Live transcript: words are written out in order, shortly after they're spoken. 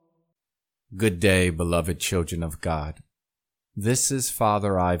Good day, beloved children of God. This is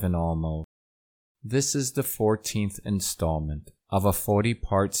Father Ivan Olmo. This is the 14th installment of a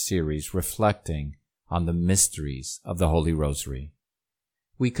 40-part series reflecting on the mysteries of the Holy Rosary.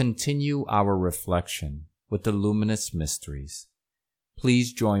 We continue our reflection with the luminous mysteries.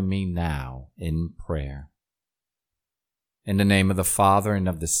 Please join me now in prayer. In the name of the Father, and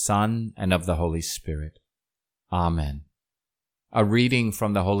of the Son, and of the Holy Spirit. Amen. A reading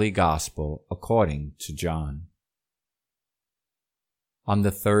from the Holy Gospel according to John. On the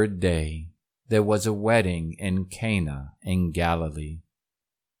third day, there was a wedding in Cana in Galilee,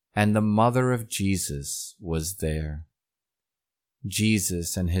 and the mother of Jesus was there.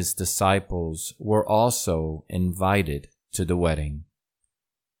 Jesus and his disciples were also invited to the wedding.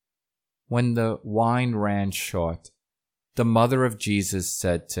 When the wine ran short, the mother of Jesus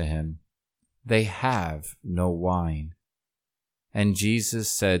said to him, "They have no wine." And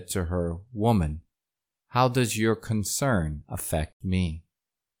Jesus said to her, "Woman, how does your concern affect me?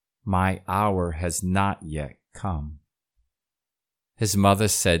 My hour has not yet come." His mother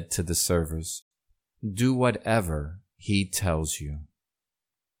said to the servers, "Do whatever he tells you."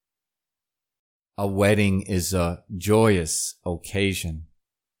 A wedding is a joyous occasion.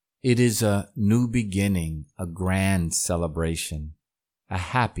 It is a new beginning, a grand celebration, a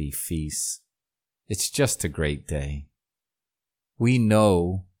happy feast. It's just a great day. We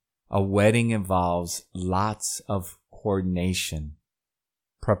know a wedding involves lots of coordination,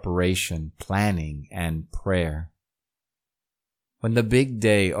 preparation, planning, and prayer. When the big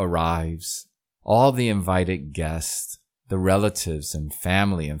day arrives, all the invited guests, the relatives and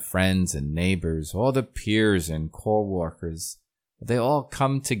family and friends and neighbors, all the peers and co-workers, they all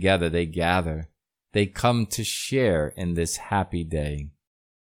come together, they gather, they come to share in this happy day.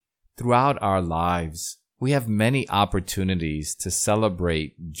 Throughout our lives, we have many opportunities to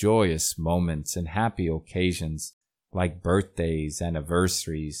celebrate joyous moments and happy occasions like birthdays,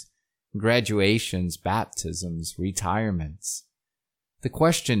 anniversaries, graduations, baptisms, retirements. The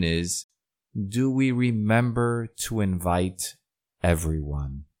question is, do we remember to invite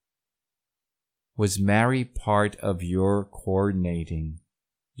everyone? Was Mary part of your coordinating,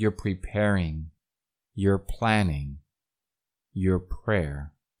 your preparing, your planning, your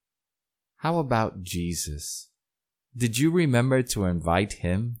prayer? How about Jesus? Did you remember to invite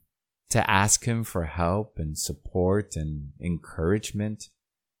him, to ask him for help and support and encouragement,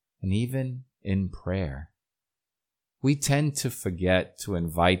 and even in prayer? We tend to forget to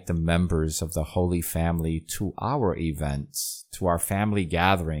invite the members of the Holy Family to our events, to our family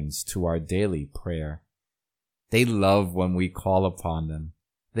gatherings, to our daily prayer. They love when we call upon them.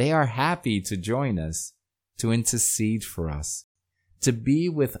 They are happy to join us, to intercede for us, to be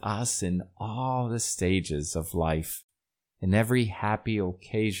with us in all the stages of life, in every happy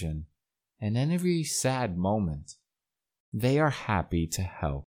occasion, and in every sad moment. They are happy to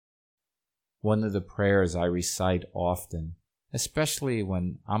help. One of the prayers I recite often, especially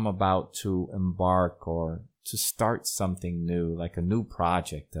when I'm about to embark or to start something new, like a new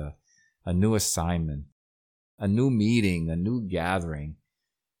project, a new assignment, a new meeting, a new gathering,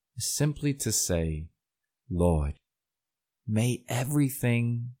 is simply to say, "Lord, may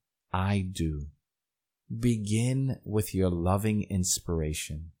everything I do begin with your loving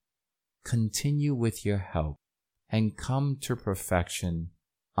inspiration, continue with your help, and come to perfection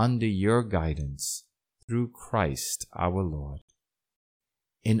under your guidance through Christ our Lord."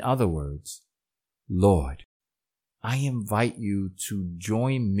 In other words, Lord, I invite you to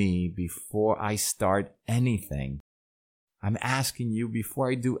join me before I start anything. I'm asking you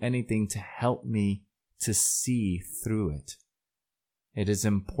before I do anything to help me to see through it. It is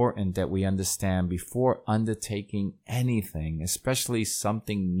important that we understand before undertaking anything, especially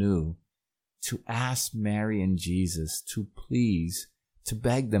something new, to ask Mary and Jesus to please, to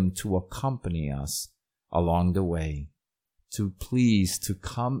beg them to accompany us along the way, to please to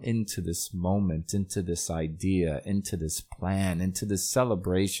come into this moment, into this idea, into this plan, into this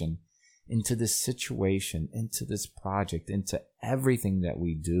celebration, into this situation, into this project, into everything that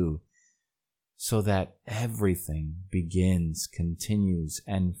we do, so that everything begins, continues,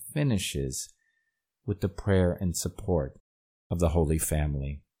 and finishes with the prayer and support of the Holy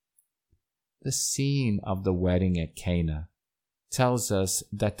Family. The scene of the wedding at Cana tells us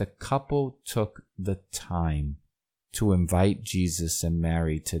that the couple took the time to invite Jesus and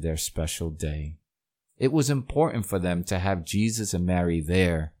Mary to their special day. It was important for them to have Jesus and Mary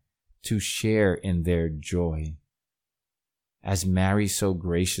there to share in their joy. As Mary so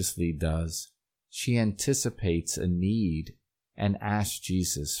graciously does, she anticipates a need and asks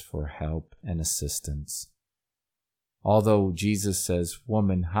Jesus for help and assistance. Although Jesus says,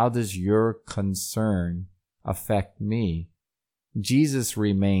 "Woman, how does your concern affect me?" Jesus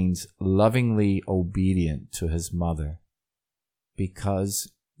remains lovingly obedient to his mother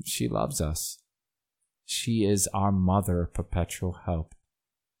because she loves us. She is our mother of perpetual help.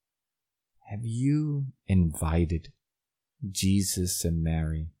 Have you invited Jesus and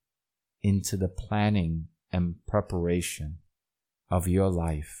Mary into the planning and preparation of your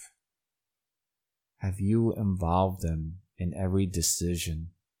life? Have you involved them in every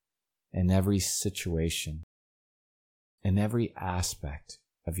decision, in every situation, in every aspect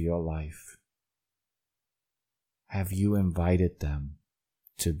of your life? Have you invited them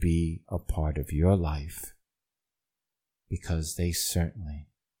to be a part of your life? Because they certainly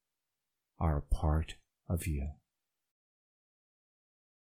are a part of you.